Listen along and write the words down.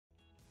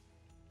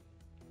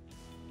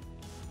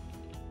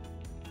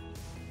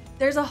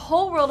There's a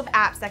whole world of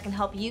apps that can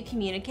help you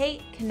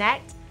communicate,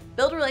 connect,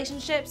 build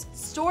relationships,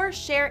 store,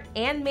 share,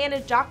 and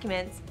manage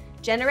documents,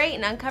 generate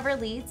and uncover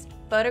leads,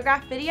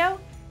 photograph video,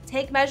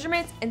 take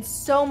measurements, and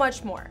so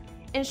much more.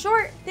 In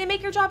short, they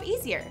make your job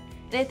easier.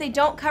 And if they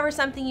don't cover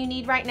something you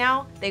need right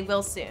now, they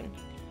will soon.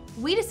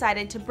 We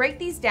decided to break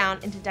these down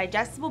into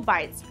digestible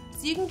bites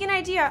so you can get an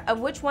idea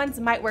of which ones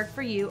might work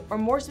for you, or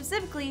more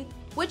specifically,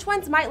 which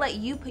ones might let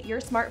you put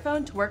your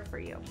smartphone to work for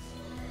you.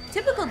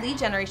 Typical lead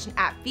generation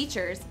app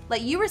features let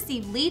you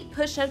receive lead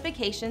push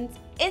notifications,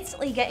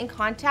 instantly get in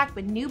contact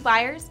with new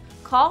buyers,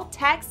 call,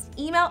 text,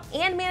 email,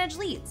 and manage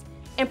leads,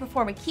 and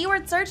perform a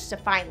keyword search to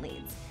find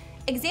leads.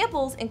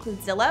 Examples include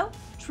Zillow,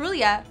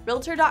 Trulia,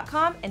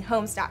 Realtor.com, and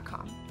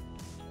Homes.com.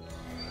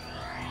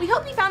 We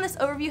hope you found this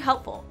overview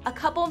helpful. A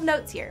couple of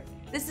notes here.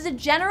 This is a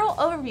general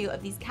overview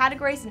of these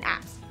categories and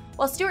apps.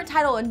 While Stewart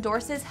Title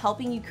endorses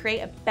helping you create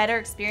a better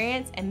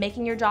experience and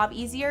making your job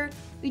easier,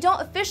 we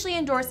don't officially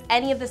endorse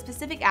any of the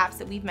specific apps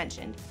that we've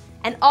mentioned.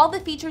 And all the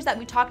features that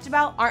we talked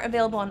about aren't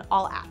available on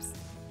all apps.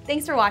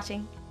 Thanks for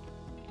watching.